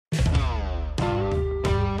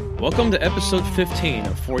Welcome to episode 15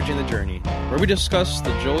 of Forging the Journey, where we discuss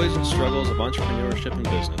the joys and struggles of entrepreneurship and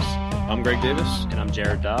business. I'm Greg Davis. And I'm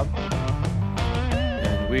Jared Dobb.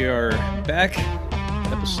 And we are back,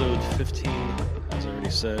 episode 15, as I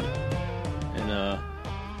already said. And,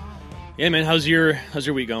 yeah, man, how's your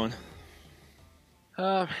week going?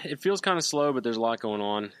 It feels kind of slow, but there's a lot going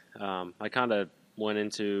on. I kind of went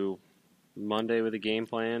into Monday with a game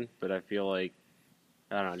plan, but I feel like,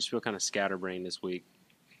 I don't know, I just feel kind of scatterbrained this week.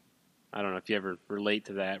 I don't know if you ever relate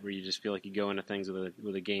to that, where you just feel like you go into things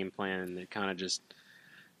with a game plan and it kind of just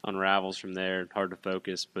unravels from there. Hard to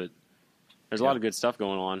focus, but there's a lot of good stuff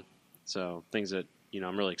going on. So things that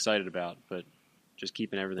I'm really excited about, but just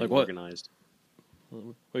keeping everything organized.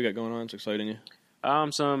 What you got going on? It's exciting you?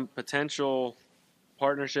 Some potential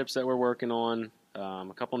partnerships that we're working on. A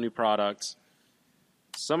couple new products.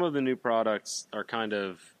 Some of the new products are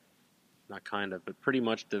but pretty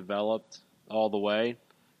much developed all the way.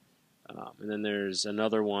 And then there's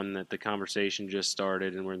another one that the conversation just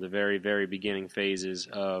started, and we're in the very, very beginning phases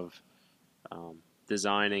of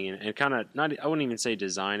designing and kind of not. I wouldn't even say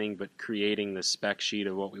designing, but creating the spec sheet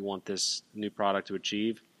of what we want this new product to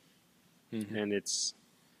achieve. Mm-hmm. And it's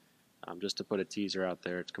just to put a teaser out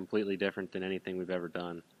there. It's completely different than anything we've ever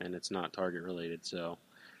done, and it's not target related. So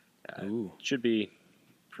it should be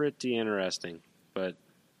pretty interesting. But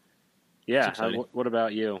yeah, what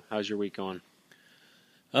about you? How's your week going?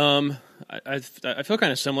 I feel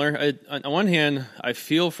kind of similar. On one hand, I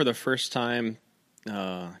feel for the first time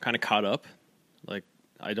kind of caught up. Like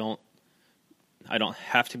I don't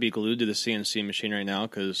have to be glued to the CNC machine right now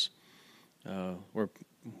because we're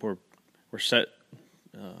set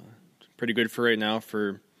pretty good for right now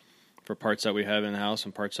for parts that we have in the house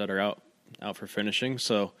and parts that are out for finishing.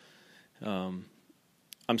 So I'm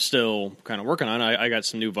still kind of working on it. I got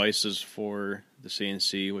some new vices for the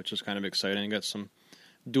CNC, which is kind of exciting. I got some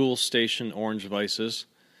dual station orange vices,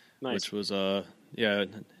 nice. Which was that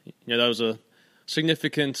was a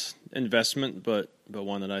significant investment, but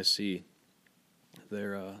one that I see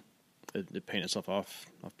it paint itself off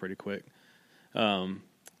pretty quick. So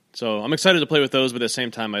I'm excited to play with those, but at the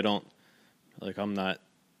same time, I'm not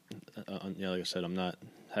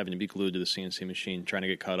having to be glued to the CNC machine, trying to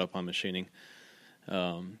get caught up on machining.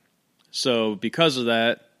 So because of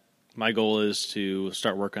that, my goal is to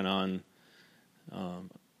start working on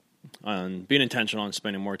being intentional on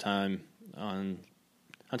spending more time on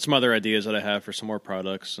some other ideas that I have for some more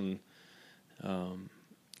products, and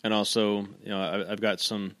also I've got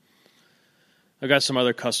some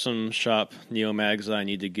other custom shop Neomags that I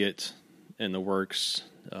need to get in the works.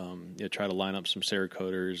 Try to line up some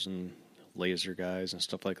Cerakoters and laser guys and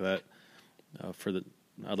stuff like that.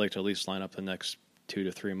 I'd like to at least line up the next 2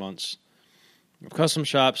 to 3 months of custom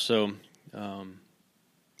shops. So.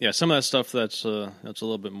 Some of that stuff that's a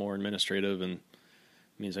little bit more administrative and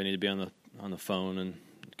means I need to be on the phone and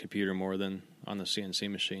computer more than on the CNC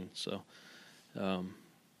machine. So,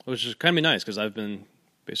 which is kind of nice because I've been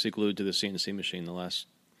basically glued to the CNC machine the last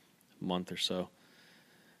month or so.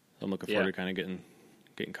 I'm looking forward to kind of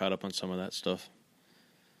getting caught up on some of that stuff.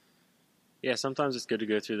 Yeah, sometimes it's good to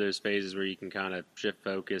go through those phases where you can kind of shift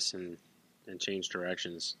focus and change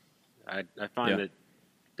directions. I find that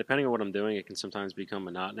depending on what I'm doing, it can sometimes become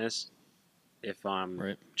monotonous if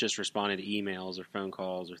I'm just responding to emails or phone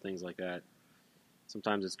calls or things like that.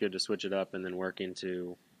 Sometimes it's good to switch it up and then work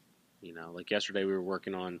into, like yesterday we were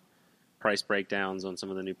working on price breakdowns on some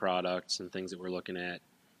of the new products and things that we're looking at.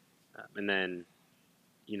 And then,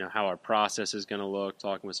 how our process is going to look,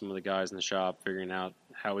 talking with some of the guys in the shop, figuring out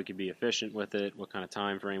how we could be efficient with it, what kind of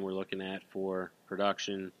time frame we're looking at for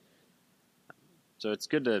production. So it's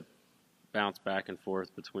good to bounce back and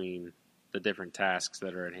forth between the different tasks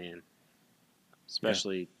that are at hand,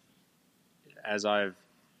 especially as I've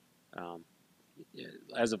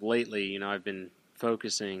as of lately, I've been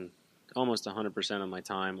focusing almost 100% of my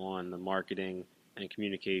time on the marketing and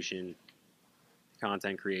communication,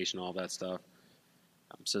 content creation, all that stuff.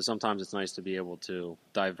 So sometimes it's nice to be able to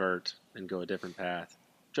divert and go a different path,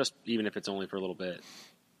 just even if it's only for a little bit.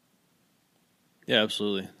 Yeah,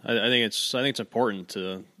 absolutely. I think it's important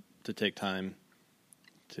to take time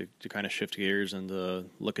to kind of shift gears and to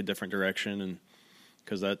look a different direction, and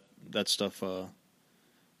because that stuff, like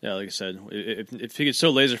I said, if you get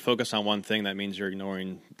so laser focused on one thing, that means you're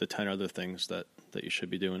ignoring the 10 other things that you should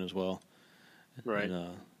be doing as well. Right.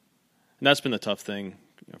 And that's been the tough thing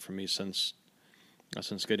for me since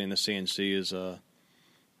getting the CNC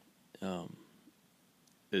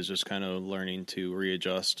is just kind of learning to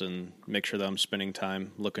readjust and make sure that I'm spending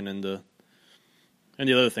time looking into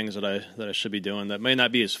any other things that I should be doing that may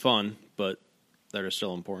not be as fun, but that are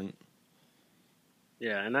still important.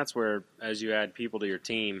 Yeah, and that's where, as you add people to your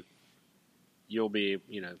team, you'll be,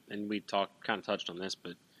 and we kind of touched on this,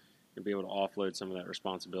 but you'll be able to offload some of that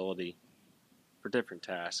responsibility for different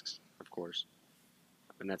tasks, of course.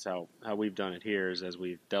 And that's how we've done it here, is as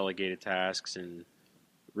we've delegated tasks and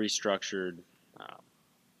restructured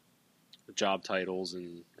job titles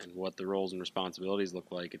and what the roles and responsibilities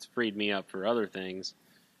look like. It's freed me up for other things,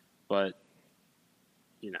 but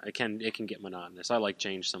it can get monotonous. I like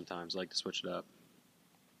change sometimes. I like to switch it up.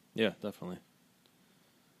 Yeah, definitely.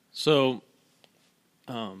 So,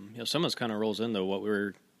 some of this kind of rolls in though. What we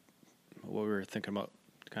were thinking about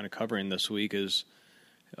kind of covering this week is,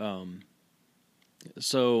 I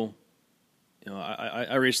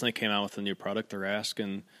recently came out with a new product, the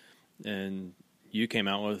Rask, and you came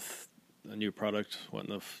out with a new product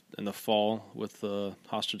in the fall with the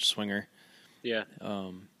Hostage Swinger. Yeah.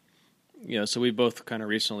 So we both kind of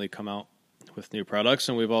recently come out with new products,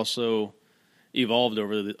 and we've also evolved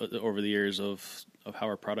over the years of how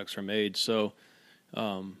our products are made. So,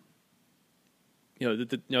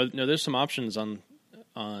 there's some options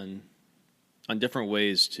on different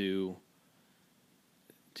ways to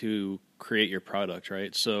create your product,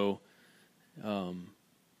 right? So, I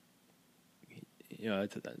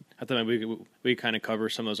thought we kind of cover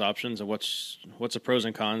some of those options and what's the pros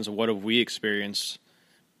and cons and what have we experienced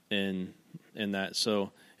in that.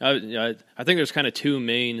 So, I think there's kind of two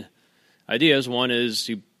main ideas. One is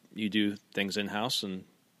you do things in house, and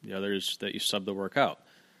the other is that you sub the work out.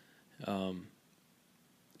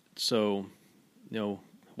 So,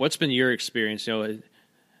 what's been your experience? How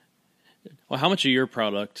much of your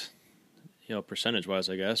product, percentage wise,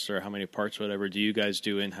 I guess, or how many parts, whatever, do you guys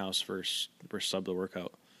do in house versus sub the work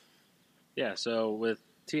out? Yeah. So with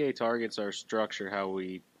TA Targets, our structure, how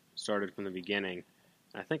we started from the beginning.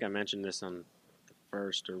 I think I mentioned this on the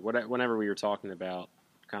first or whenever we were talking about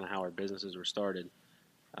kind of how our businesses were started.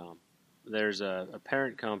 There's a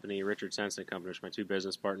parent company, Richard Sensen Company, which my two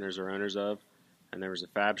business partners are owners of, and there was a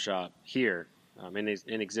fab shop here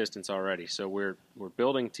in existence already. So we're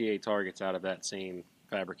building TA Targets out of that same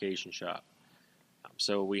fabrication shop.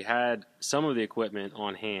 So we had some of the equipment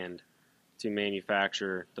on hand to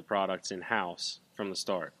manufacture the products in-house from the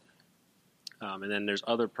start. And then there's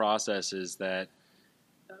other processes that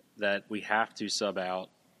we have to sub out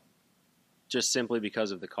just simply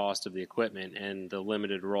because of the cost of the equipment and the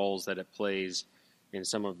limited roles that it plays in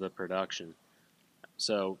some of the production.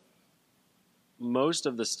 So most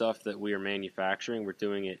of the stuff that we are manufacturing, we're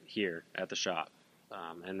doing it here at the shop.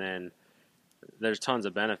 And then there's tons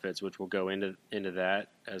of benefits, which we'll go into that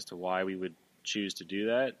as to why we would choose to do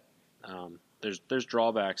that. There's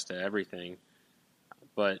drawbacks to everything,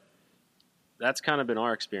 but that's kind of been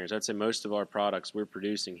our experience. I'd say most of our products we're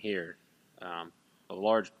producing here, a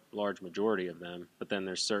large majority of them, but then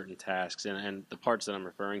there's certain tasks, and the parts that I'm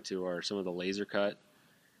referring to are some of the laser cut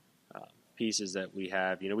pieces that we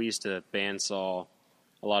have. We used to bandsaw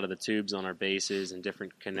a lot of the tubes on our bases and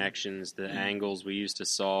different connections, the angles we used to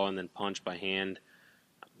saw and then punch by hand.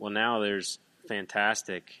 Well, now there's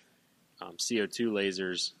fantastic CO2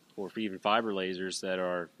 lasers or even fiber lasers that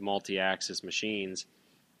are multi-axis machines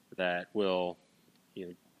that will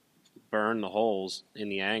burn the holes in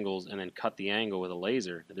the angles and then cut the angle with a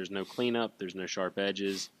laser. There's no cleanup, there's no sharp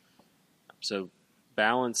edges. So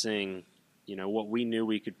balancing what we knew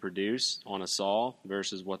we could produce on a saw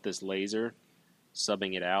versus what this laser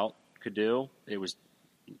subbing it out could do, it was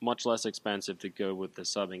much less expensive to go with the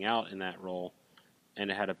subbing out in that role,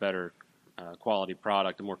 and it had a better quality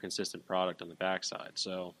product, a more consistent product on the backside.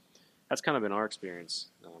 So that's kind of been our experience.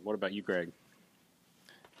 What about you, Greg?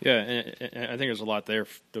 Yeah, and I think there's a lot there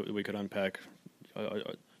that we could unpack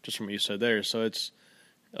just from what you said there. So it's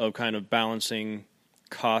kind of balancing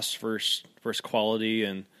cost versus quality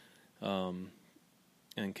and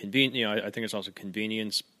convenience. I think it's also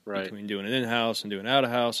convenience between doing it in-house and doing it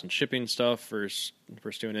out-of-house and shipping stuff versus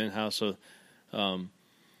doing it in-house. So,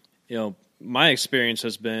 my experience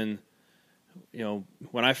has been,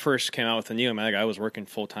 when I first came out with the Neomag, I was working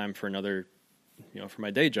full-time for another, for my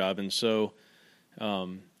day job. And so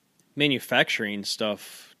manufacturing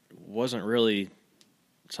stuff wasn't really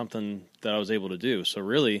something that I was able to do. So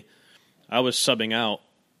really, I was subbing out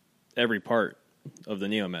every part of the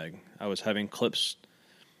Neomag. I was having clips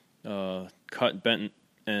cut, bent,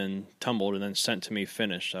 and tumbled, and then sent to me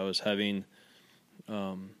finished. I was having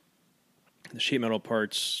the sheet metal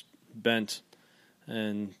parts bent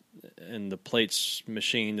and the plates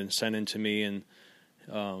machined and sent in to me, and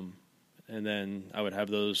then I would have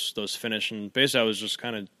those finished. And basically, I was just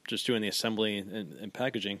kind of just doing the assembly and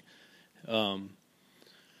packaging.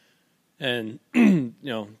 And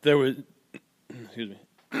there was, excuse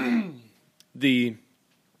me,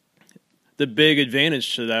 the big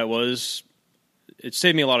advantage to that was it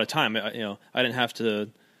saved me a lot of time. I didn't have to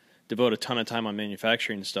devote a ton of time on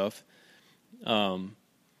manufacturing stuff. I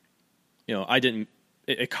didn't.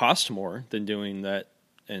 It cost more than doing that,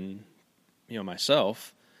 and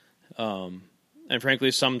myself. And frankly,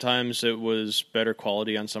 sometimes it was better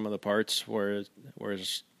quality on some of the parts, whereas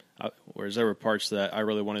there were parts that I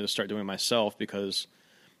really wanted to start doing myself because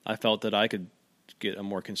I felt that I could get a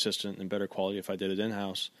more consistent and better quality if I did it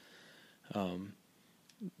in-house.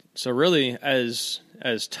 So really, as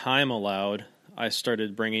time allowed, I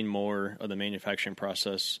started bringing more of the manufacturing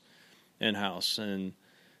process in-house, and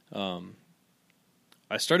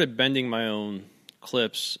I started bending my own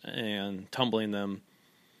clips and tumbling them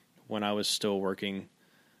when I was still working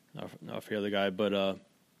for the other guy, but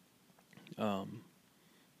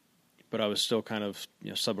I was still kind of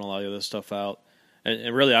subbing a lot of this stuff out,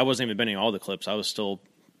 and really I wasn't even bending all the clips. I was still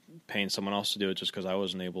paying someone else to do it just because I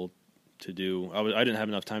wasn't able to do. I didn't have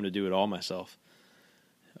enough time to do it all myself.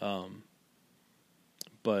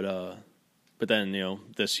 But then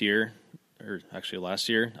this year, or actually last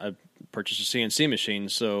year, I purchased a CNC machine,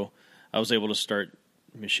 so I was able to start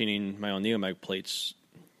machining my own Neomag plates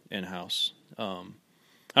in-house.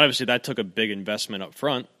 Obviously, that took a big investment up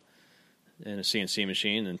front in a CNC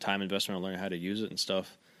machine and time investment on learning how to use it and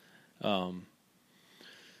stuff.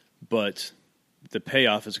 But the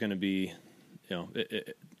payoff is going to be,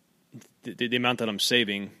 the amount that I'm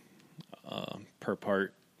saving per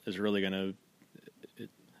part is really going to,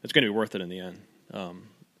 it's going to be worth it in the end.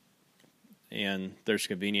 And there's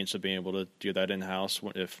convenience of being able to do that in-house.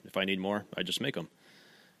 If I need more, I just make them.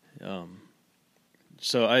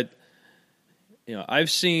 So I've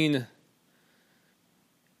seen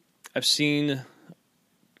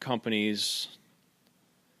companies,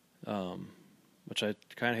 which I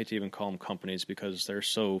kind of hate to even call them companies because they're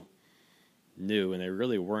so new and they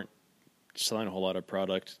really weren't selling a whole lot of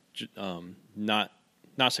product, not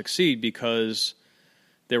succeed because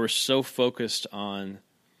they were so focused on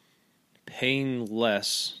paying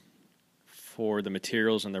less for the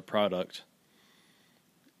materials in their product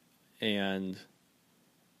and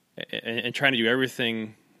trying to do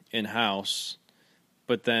everything in-house,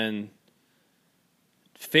 but then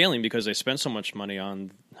failing because they spent so much money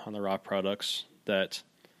on the raw products that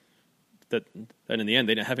in the end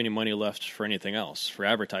they didn't have any money left for anything else, for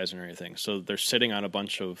advertising or anything. So they're sitting on a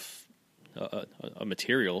bunch of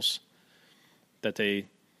materials that they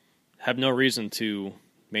have no reason to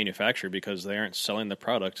manufacture because they aren't selling the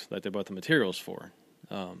product that they bought the materials for,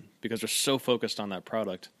 because they're so focused on that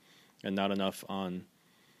product and not enough on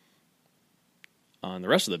the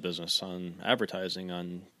rest of the business, on advertising,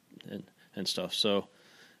 and stuff. So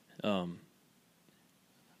I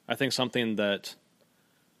think something that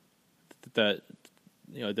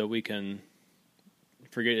we can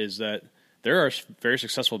forget is that there are very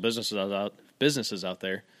successful businesses out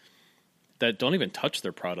there that don't even touch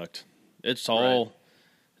their product. It's all right.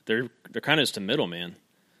 They're kind of just a middleman.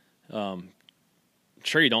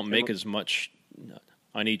 Sure, you don't make as much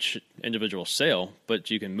on each individual sale,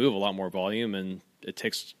 but you can move a lot more volume, and it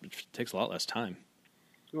takes a lot less time.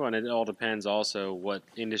 Well, and it all depends also what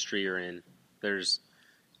industry you're in. There's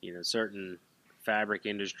certain fabric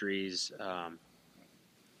industries. I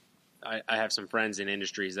have some friends in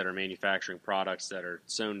industries that are manufacturing products that are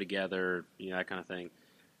sewn together, that kind of thing,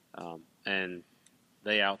 and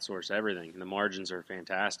they outsource everything, and the margins are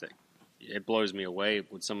fantastic. It blows me away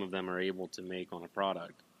what some of them are able to make on a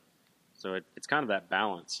product. So it's kind of that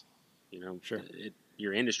balance, Sure.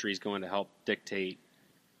 Your industry is going to help dictate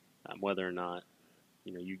whether or not,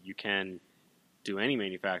 you can do any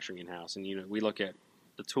manufacturing in-house. And, we look at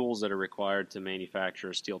the tools that are required to manufacture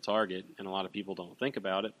a steel target, and a lot of people don't think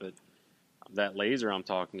about it, but that laser I'm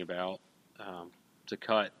talking about to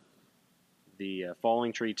cut the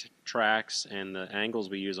falling tree tracks and the angles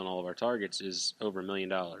we use on all of our targets is over $1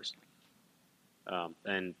 million.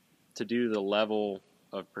 And to do the level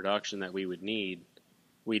of production that we would need,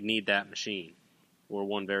 we'd need that machine or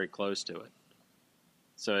one very close to it.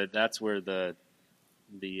 So that's where the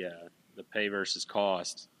pay versus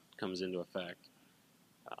cost comes into effect.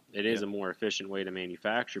 It is a more efficient way to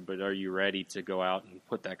manufacture, but are you ready to go out and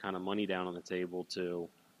put that kind of money down on the table to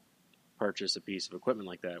purchase a piece of equipment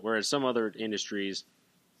like that? Whereas some other industries,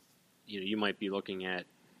 you might be looking at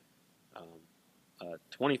a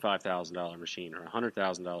 $25,000 machine or a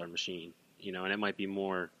 $100,000 machine, and it might be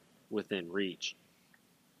more within reach.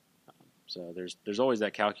 So there's always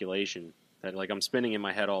that calculation that I'm spinning in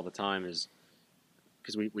my head all the time, is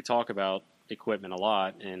because we talk about equipment a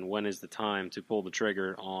lot, and when is the time to pull the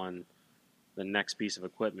trigger on the next piece of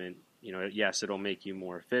equipment? Yes, it'll make you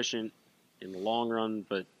more efficient in the long run,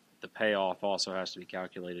 but the payoff also has to be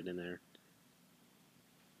calculated in there.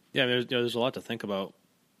 Yeah, there's a lot to think about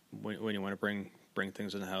when you want to bring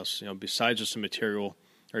things in the house. Besides just the material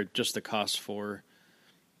or just the cost for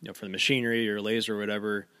for the machinery or laser or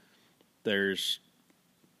whatever. There's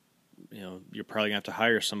you're probably gonna have to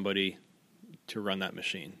hire somebody to run that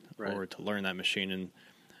machine or to learn that machine and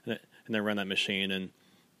then run that machine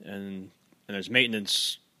and there's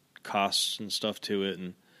maintenance costs and stuff to it,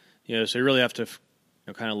 and so you really have to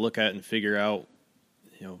kind of look at and figure out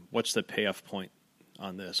what's the payoff point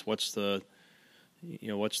on this, what's the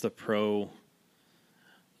pro.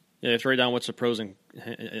 You have to write down what's the pros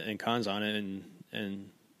and cons on it, and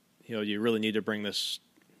you really need to bring this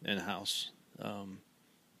in house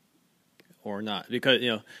or not,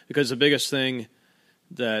 because the biggest thing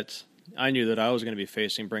that I knew that I was going to be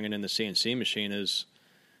facing bringing in the CNC machine is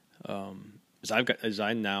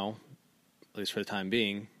I now, at least for the time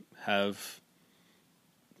being, I have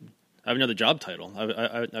another job title.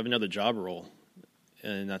 I have another job role,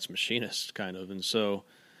 and that's machinist kind of. And so,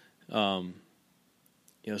 so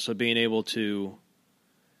being able to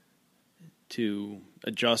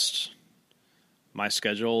adjust my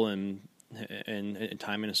schedule and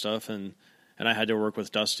timing and stuff, and I had to work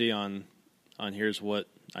with Dusty on here's what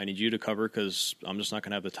I need you to cover because I'm just not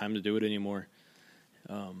going to have the time to do it anymore.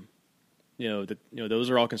 Those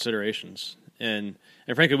are all considerations, and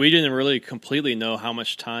frankly, we didn't really completely know how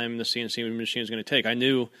much time the CNC machine was going to take. I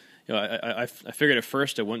knew, I figured at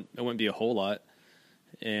first it wouldn't be a whole lot,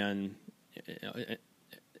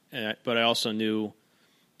 but I also knew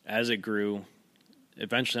as it grew,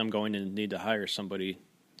 eventually I'm going to need to hire somebody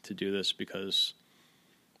to do this because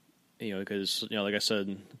like I said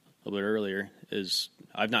a little bit earlier, is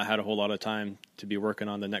I've not had a whole lot of time to be working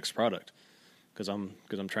on the next product because I'm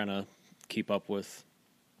trying to keep up with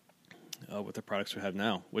the products we have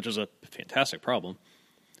now, which is a fantastic problem,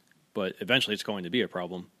 but eventually it's going to be a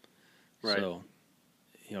problem. Right. So,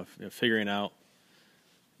 figuring out,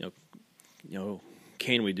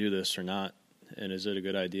 can we do this or not, and is it a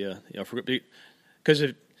good idea? Because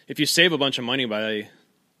if you save a bunch of money by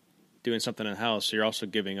doing something in house, you're also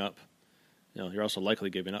giving up. You're also likely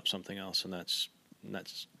giving up something else, and that's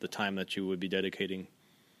the time that you would be dedicating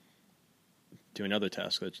to another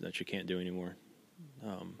task that you can't do anymore.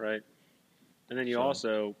 Right. And then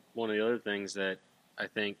also, one of the other things that I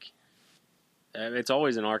think it's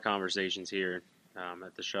always in our conversations here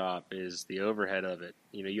at the shop is the overhead of it.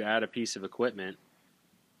 You add a piece of equipment,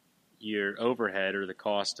 your overhead or the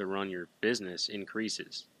cost to run your business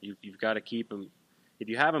increases. You've got to keep them. If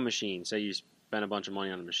you have a machine, say you spend a bunch of money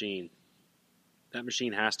on a machine, that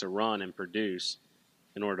machine has to run and produce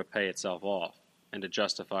in order to pay itself off and to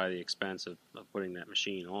justify the expense of putting that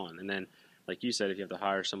machine on. And then, like you said, if you have to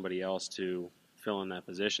hire somebody else to fill in that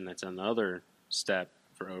position, that's another step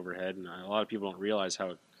for overhead. And a lot of people don't realize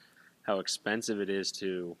how expensive it is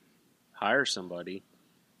to hire somebody.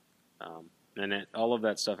 And all of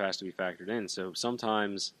that stuff has to be factored in. So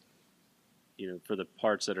sometimes, for the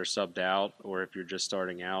parts that are subbed out, or if you're just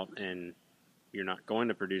starting out and you're not going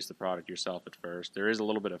to produce the product yourself at first, there is a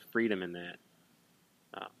little bit of freedom in that.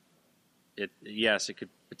 It could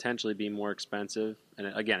potentially be more expensive. And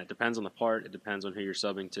again, it depends on the part. It depends on who you're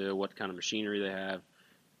subbing to, what kind of machinery they have.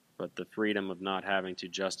 But the freedom of not having to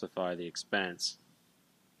justify the expense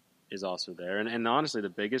is also there. And honestly, the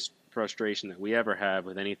biggest frustration that we ever have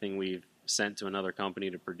with anything we've sent to another company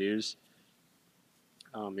to produce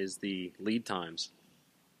is the lead times.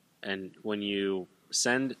 And when you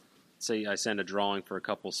say I send a drawing for a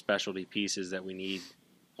couple specialty pieces that we need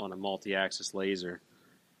on a multi-axis laser,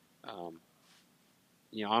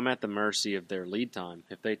 I'm at the mercy of their lead time.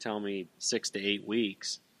 If they tell me 6 to 8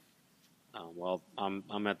 weeks,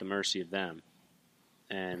 I'm at the mercy of them.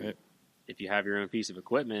 And if you have your own piece of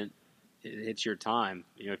equipment, it's your time.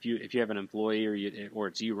 If you have an employee or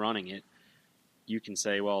it's you running it, you can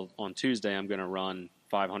say, well, on Tuesday I'm going to run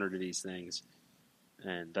 500 of these things,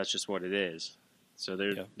 and that's just what it is. So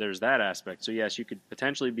there's that aspect. So yes, you could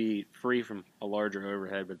potentially be free from a larger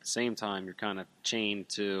overhead, but at the same time, you're kind of chained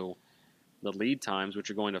to the lead times, which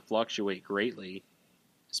are going to fluctuate greatly,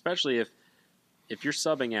 especially if you're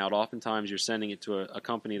subbing out. Oftentimes, you're sending it to a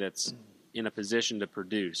company that's in a position to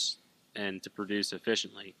produce and to produce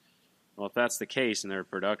efficiently. Well, if that's the case in their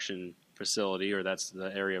production facility or that's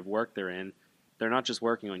the area of work they're in, they're not just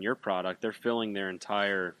working on your product; they're filling their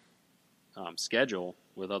entire schedule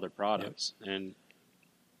with other products. Yep. And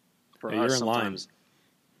for us, sometimes,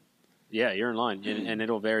 you're in line, and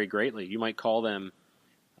it'll vary greatly. You might call them,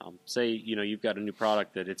 say, you've got a new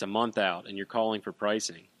product that it's a month out, and you're calling for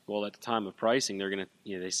pricing. Well, at the time of pricing, they're going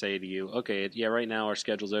to, they say to you, okay, right now our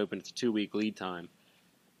schedule's open. It's a 2-week lead time.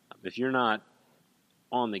 If you're not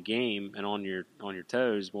on the game and on your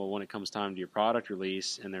toes, well, when it comes time to your product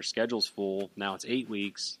release and their schedule's full, now it's 8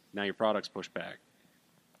 weeks. Now your product's pushed back.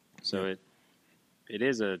 So it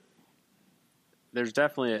is there's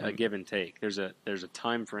definitely a give and take. There's a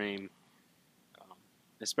time frame,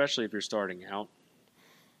 especially if you're starting out.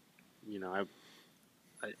 I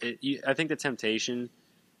think the temptation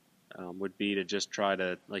would be to just try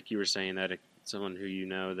to, like you were saying, that someone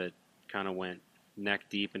who that kind of went neck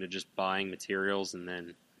deep into just buying materials and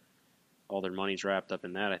then all their money's wrapped up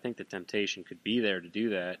in that. I think the temptation could be there to do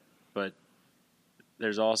that, but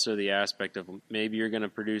there's also the aspect of maybe you're going to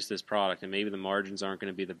produce this product and maybe the margins aren't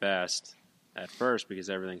going to be the best at first because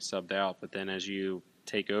everything's subbed out, but then as you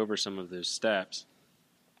take over some of those steps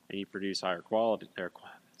and you produce higher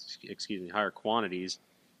quantities,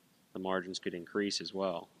 the margins could increase as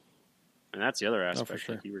well. And that's the other aspect,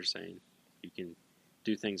 like you were saying. You can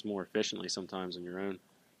do things more efficiently sometimes on your own.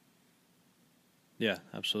 Yeah,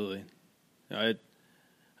 absolutely. I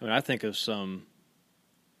think of some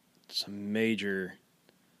major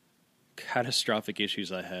catastrophic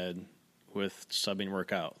issues I had with subbing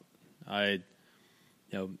work out. I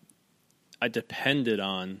depended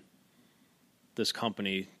on this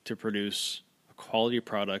company to produce a quality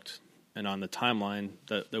product and on the timeline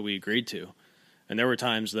that we agreed to. And there were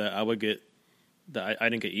times that I would get that I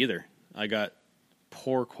didn't get either. I got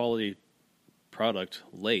poor quality product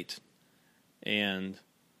late. And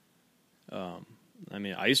I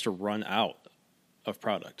used to run out of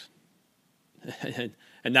product. And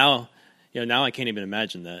now, now I can't even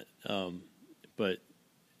imagine that. But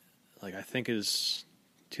like I think it's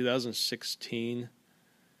 2016,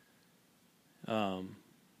 or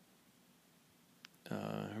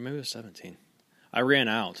maybe it was 17. I ran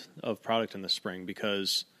out of product in the spring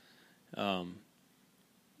because the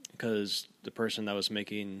person that was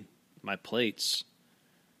making my plates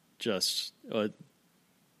just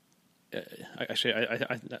actually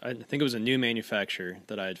I think it was a new manufacturer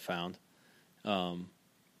that I had found.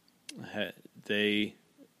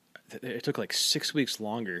 It took like 6 weeks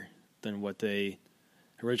longer than what they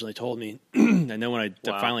originally told me. And then when I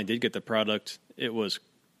finally did get the product, it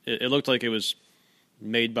looked like it was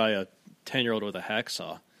made by a 10-year-old with a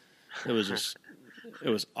hacksaw. It was just, it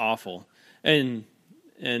was awful. So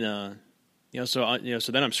then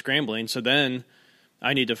I'm scrambling. So then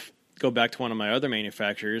I need to go back to one of my other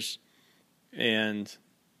manufacturers, and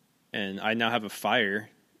I now have a fire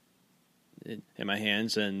in my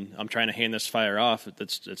hands, and I'm trying to hand this fire off.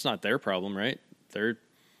 It's not their problem, right?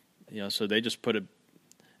 So they just put it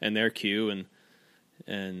in their queue,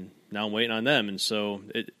 and now I'm waiting on them. And so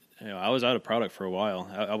I was out of product for a while.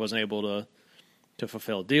 I wasn't able to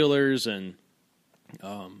fulfill dealers and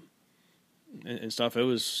stuff. It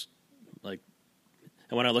was like,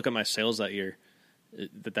 and when I look at my sales that year,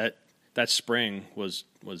 that spring was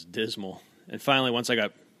dismal. And finally, once I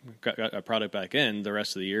got a product back in, the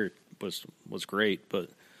rest of the year was great. But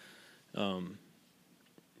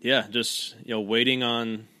just waiting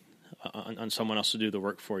on someone else to do the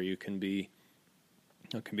work for you can be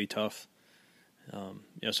tough.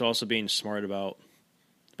 So also being smart about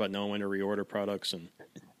knowing when to reorder products and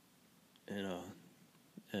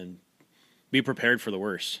be prepared for the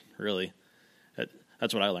worst. Really,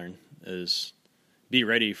 that's what I learned, is be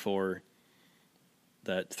ready for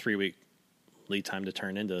that 3-week lead time to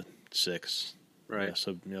turn into 6. Right.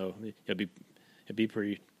 So be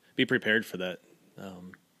prepared for that,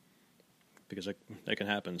 because that can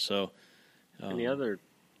happen. So, and the other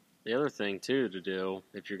thing too to do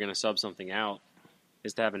if you're going to sub something out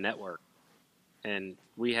is to have a network. And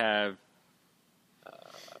we have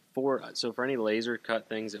 4. So for any laser cut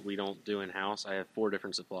things that we don't do in house, I have 4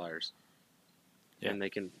 different suppliers, and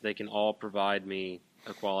they can all provide me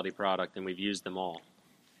a quality product, and we've used them all.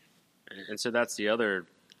 And so that's the other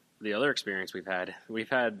experience we've had. We've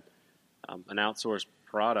had an outsourced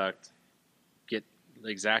product get,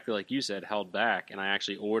 exactly like you said, held back, and I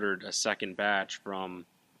actually ordered a second batch from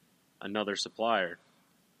another supplier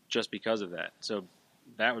just because of that. So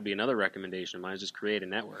that would be another recommendation of mine, is just create a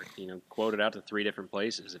network. Quote it out to 3 different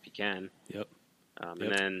places if you can. Yep.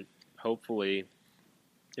 And then hopefully,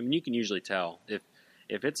 you can usually tell if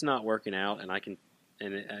it's not working out, and I can,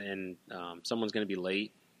 and someone's going to be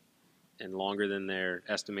late and longer than their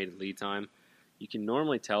estimated lead time. You can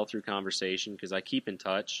normally tell through conversation, because I keep in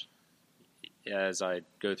touch as I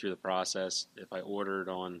go through the process. If I ordered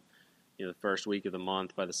on the first week of the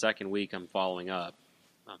month, by the second week I'm following up,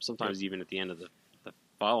 sometimes even at the end of the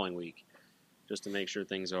following week, just to make sure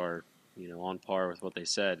things are on par with what they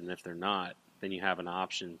said. And if they're not, then you have an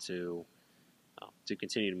option to to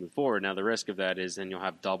continue to move forward. Now, the risk of that is then you'll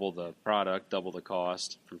have double the product, double the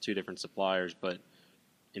cost from two different suppliers. But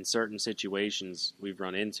in certain situations we've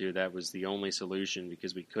run into, that was the only solution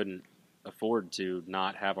because we couldn't afford to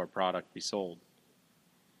not have our product be sold.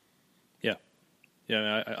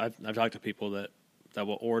 Yeah. I've talked to people that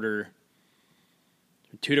will order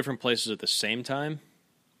two different places at the same time,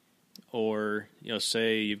 or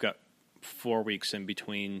say you've got 4 weeks in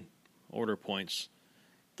between order points.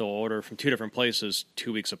 They'll order from two different places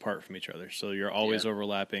 2 weeks apart from each other, so you're always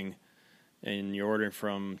overlapping, and you're ordering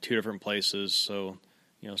from two different places. So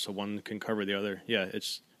so one can cover the other. Yeah,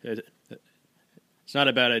 it's not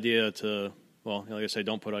a bad idea to, like I say,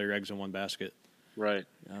 don't put all your eggs in one basket. Right.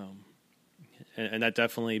 And that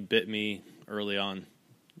definitely bit me early on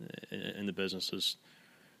in the business.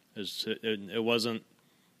 It wasn't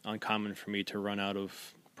uncommon for me to run out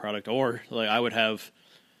of product, or like I would have,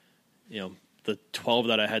 the 12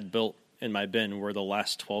 that I had built in my bin were the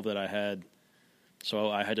last 12 that I had.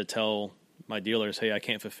 So I had to tell my dealers, hey, I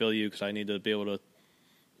can't fulfill you because I need to be able to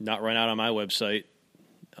not run out on my website.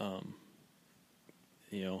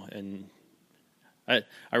 And I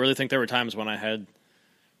really think there were times when I had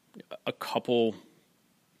a couple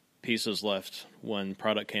pieces left when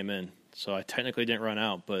product came in. So I technically didn't run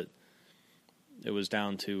out, but it was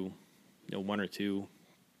down to one or two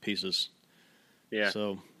pieces. Yeah.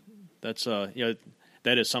 So that's that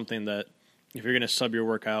is something that if you're going to sub your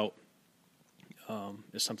work out,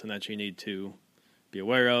 is something that you need to be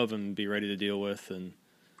aware of and be ready to deal with, and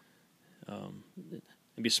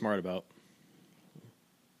be smart about.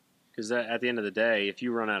 Because at the end of the day, if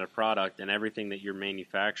you run out of product and everything that you're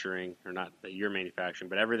manufacturing, or not that you're manufacturing,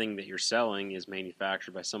 but everything that you're selling is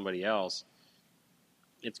manufactured by somebody else,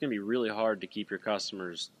 it's going to be really hard to keep your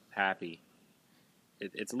customers happy.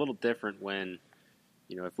 It's a little different when,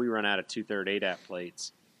 if we run out of 2/3 ADAP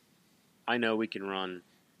plates, I know we can run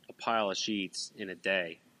a pile of sheets in a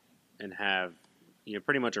day and have,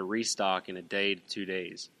 pretty much a restock in a day to 2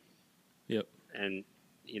 days. Yep. And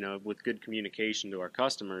with good communication to our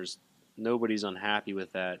customers, nobody's unhappy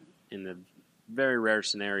with that in the very rare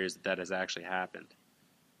scenarios that has actually happened.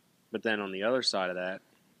 But then on the other side of that,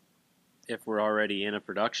 if we're already in a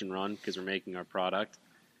production run because we're making our product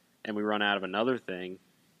and we run out of another thing,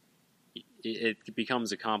 it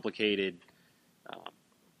becomes a complicated,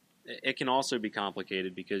 it can also be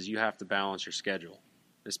complicated because you have to balance your schedule,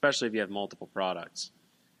 especially if you have multiple products.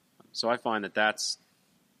 So I find that that's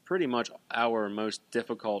pretty much our most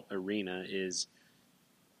difficult arena is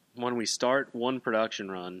when we start one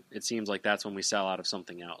production run, it seems like that's when we sell out of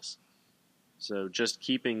something else. So just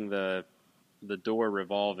keeping the door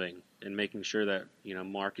revolving and making sure that,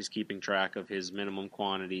 Mark is keeping track of his minimum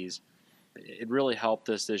quantities. It really helped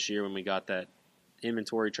us this year when we got that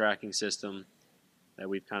inventory tracking system that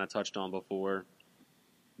we've kind of touched on before.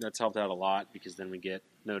 That's helped out a lot because then we get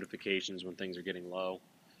notifications when things are getting low.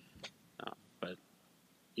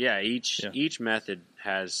 Yeah, each method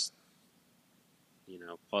has,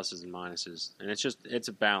 pluses and minuses, and it's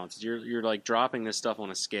a balance. You're like dropping this stuff on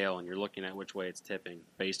a scale, and you're looking at which way it's tipping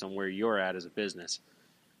based on where you're at as a business.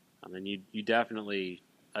 You definitely,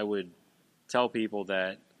 I would tell people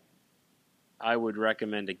that I would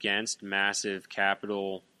recommend against massive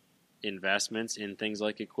capital investments in things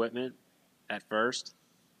like equipment at first.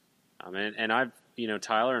 And I've,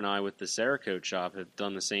 Tyler and I with the Cerakote shop have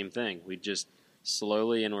done the same thing. We just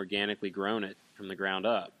slowly and organically grown it from the ground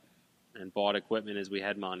up and bought equipment as we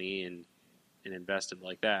had money and invested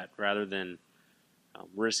like that rather than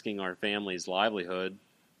risking our family's livelihood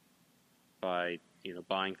by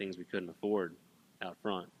buying things we couldn't afford out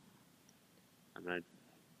front.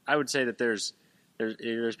 I would say that there's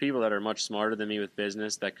people that are much smarter than me with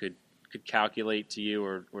business that could calculate to you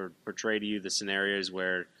or portray to you the scenarios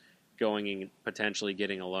where going and potentially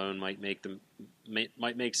getting a loan might make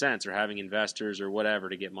sense, or having investors or whatever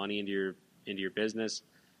to get money into your business,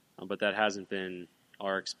 but that hasn't been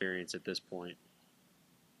our experience at this point.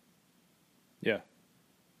 Yeah,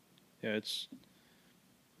 it's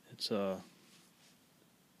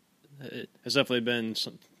definitely been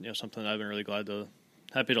something I've been really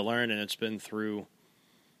happy to learn, and it's been through.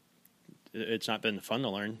 It's not been fun to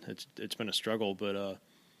learn. It's been a struggle, but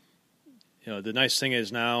the nice thing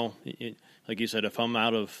is now, like you said, if I'm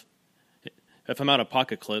out of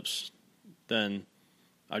pocket clips, then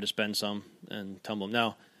I just bend some and tumble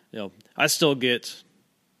them. Now, I still get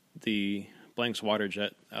the Blanks water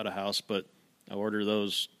jet out of house, but I order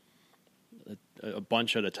those a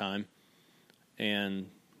bunch at a time, and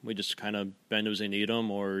we just kind of bend as they need them,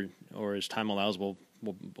 or as time allows, we'll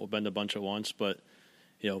bend a bunch at once. But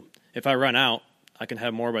if I run out, I can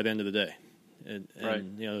have more by the end of the day. and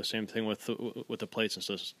Right. the same thing with the plates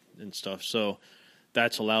and stuff. So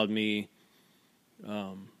that's allowed me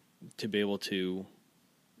to be able to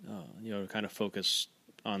kind of focus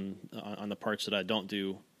on the parts that I don't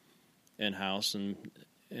do in house and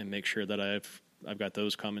make sure that I've got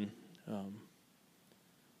those coming,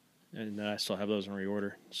 and that I still have those in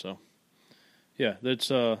reorder. So yeah,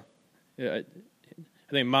 that's I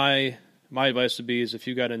think my advice would be is if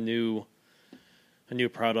you got a new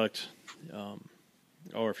product,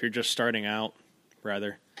 or if you're just starting out,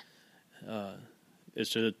 rather, is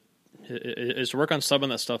to work on subbing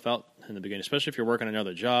that stuff out in the beginning, especially if you're working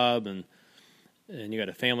another job and you got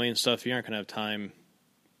a family and stuff. You aren't going to have time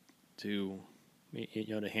to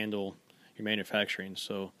to handle your manufacturing.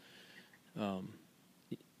 So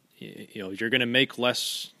you're going to make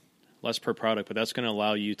less per product, but that's going to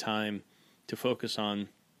allow you time to focus on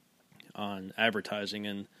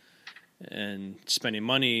advertising and spending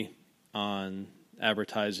money on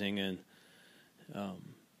advertising, and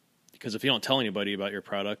because if you don't tell anybody about your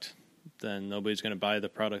product, then nobody's going to buy the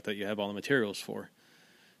product that you have all the materials for.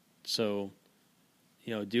 So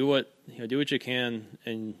do what you can,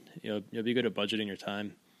 and be good at budgeting your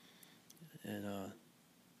time,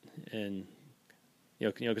 and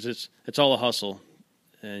because it's all a hustle,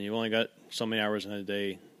 and you only got so many hours in a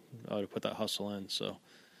day to put that hustle in. So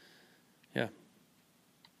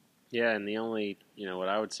yeah, and the only what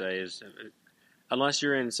I would say is, unless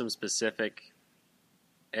you're in some specific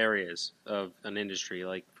areas of an industry,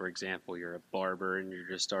 like for example you're a barber and you're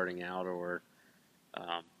just starting out, or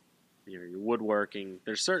you're woodworking,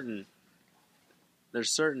 there's certain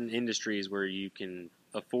industries where you can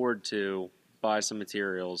afford to buy some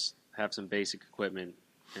materials, have some basic equipment,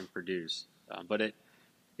 and produce. But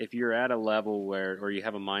if you're at a level or you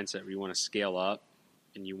have a mindset where you want to scale up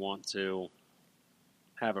and you want to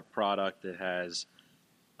have a product that has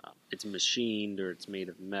it's machined, or it's made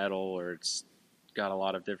of metal, or it's got a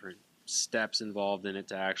lot of different steps involved in it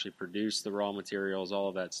to actually produce the raw materials, all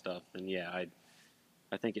of that stuff, then yeah,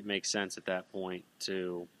 I think it makes sense at that point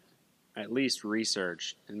to at least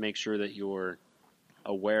research and make sure that you're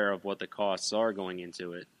aware of what the costs are going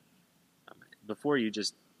into it before you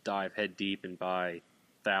just dive head deep and buy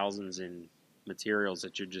thousands in materials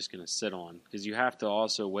that you're just going to sit on, because you have to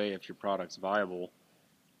also weigh if your product's viable,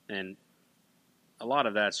 and a lot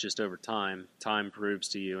of that's just over time. Time proves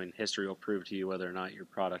to you, and history will prove to you whether or not your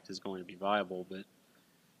product is going to be viable. But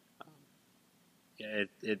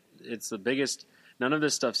it's the biggest. None of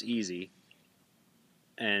this stuff's easy,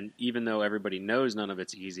 and even though everybody knows none of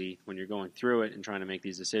it's easy, when you're going through it and trying to make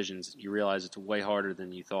these decisions, you realize it's way harder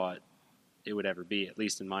than you thought it would ever be, at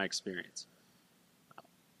least in my experience.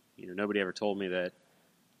 Nobody ever told me that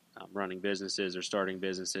running businesses or starting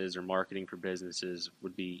businesses or marketing for businesses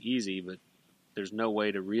would be easy, but there's no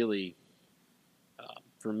way to really,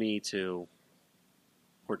 for me to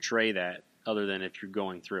portray that other than if you're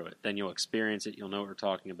going through it. Then you'll experience it, you'll know what we're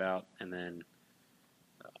talking about, and then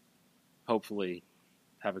hopefully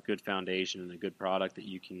have a good foundation and a good product that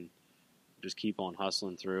you can just keep on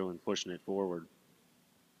hustling through and pushing it forward.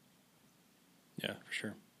 Yeah, for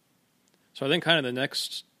sure. So I think kind of the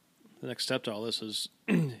next step to all this is,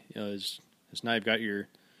 is now you've got your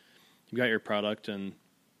product, and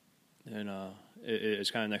it's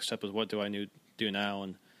kind of next step is what do I do now,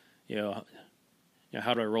 and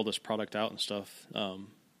how do I roll this product out and stuff. And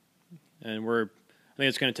I think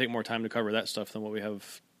it's going to take more time to cover that stuff than what we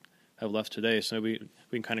have left today. So we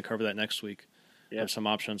can kind of cover that next week. Yeah. Have some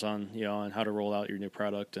options on on how to roll out your new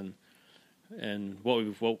product and what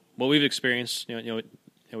we've experienced.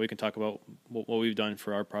 We can talk about what we've done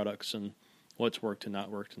for our products and what's worked and not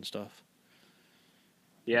worked and stuff.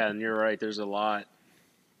 Yeah, and you're right. There's a lot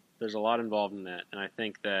involved in that, and I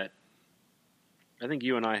think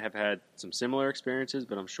you and I have had some similar experiences,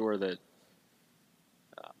 but I'm sure that,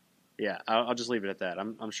 I'll just leave it at that.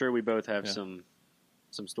 I'm sure we both have some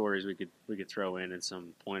stories we could throw in and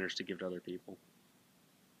some pointers to give to other people.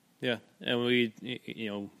 Yeah, and we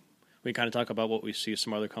kind of talk about what we see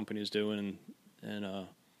some other companies doing and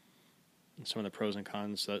some of the pros and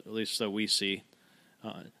cons that at least that we see.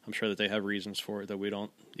 I'm sure that they have reasons for it that we don't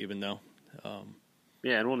even know. And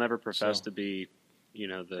we'll never profess to be,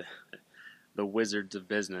 the wizards of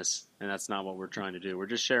business, and that's not what we're trying to do. We're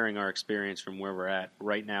just sharing our experience from where we're at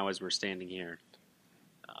right now as we're standing here.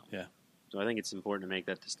 So I think it's important to make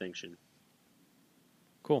that distinction.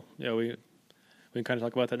 Cool. Yeah, we can kind of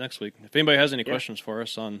talk about that next week. If anybody has any questions for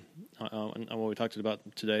us on what we talked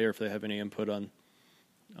about today, or if they have any input on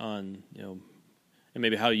and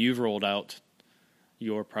maybe how you've rolled out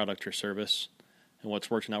your product or service and what's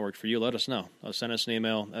worked and not worked for you, let us know. Send us an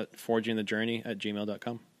email at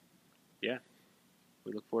forgingthejourney@gmail.com. Yeah.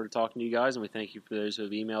 we look forward to talking to you guys, and we thank you for those who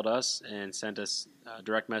have emailed us and sent us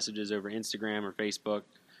direct messages over Instagram or Facebook.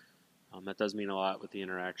 That does mean a lot with the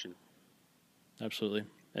interaction. Absolutely.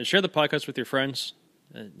 And share the podcast with your friends.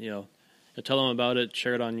 Tell them about it.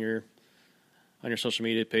 Share it on your social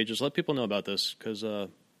media pages. Let people know about this because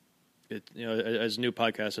as a new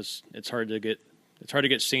podcast, it's hard to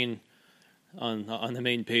get seen on the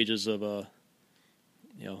main pages of of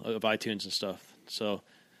iTunes and stuff. So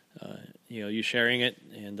you sharing it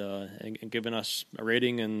and giving us a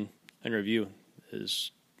rating and review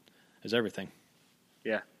is everything.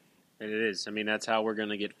 Yeah. And it is. I mean, that's how we're going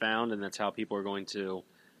to get found, and that's how people are going to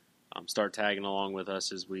start tagging along with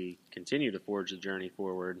us as we continue to forge the journey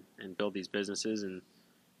forward and build these businesses. And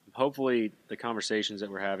hopefully the conversations that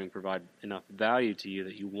we're having provide enough value to you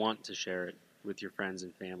that you want to share it with your friends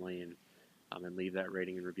and family and leave that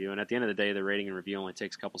rating and review. And at the end of the day, the rating and review only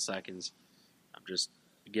takes a couple seconds. Just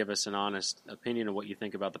give us an honest opinion of what you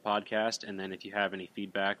think about the podcast. And then if you have any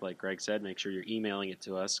feedback, like Greg said, make sure you're emailing it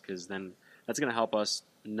to us, because then that's going to help us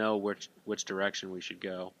know which direction we should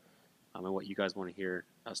go and what you guys want to hear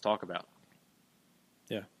us talk about.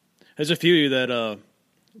 Yeah. There's a few of you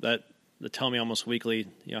that tell me almost weekly,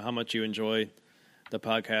 how much you enjoy the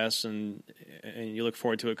podcast and you look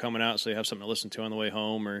forward to it coming out, so you have something to listen to on the way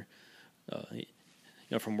home or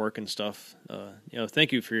from work and stuff.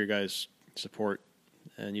 Thank you for your guys' support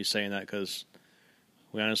and you saying that, because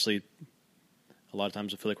we honestly, a lot of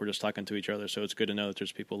times I feel like we're just talking to each other, so it's good to know that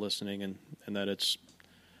there's people listening and that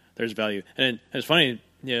there's value. And it's funny,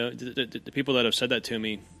 the people that have said that to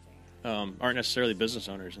me aren't necessarily business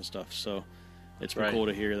owners and stuff. So it's been cool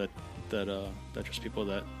to hear that there's people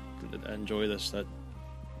that enjoy this, that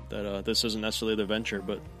this isn't necessarily the venture,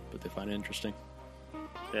 but they find it interesting.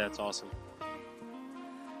 Yeah, it's awesome.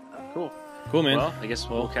 Cool, man. Well, I guess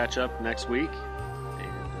we'll catch up next week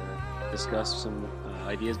and discuss some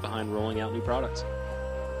ideas behind rolling out new products.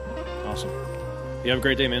 Awesome. You have a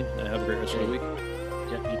great day, man. Have a great rest of the week.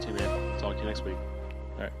 Yeah, you too, man. Talk to you next week.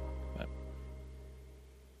 All right.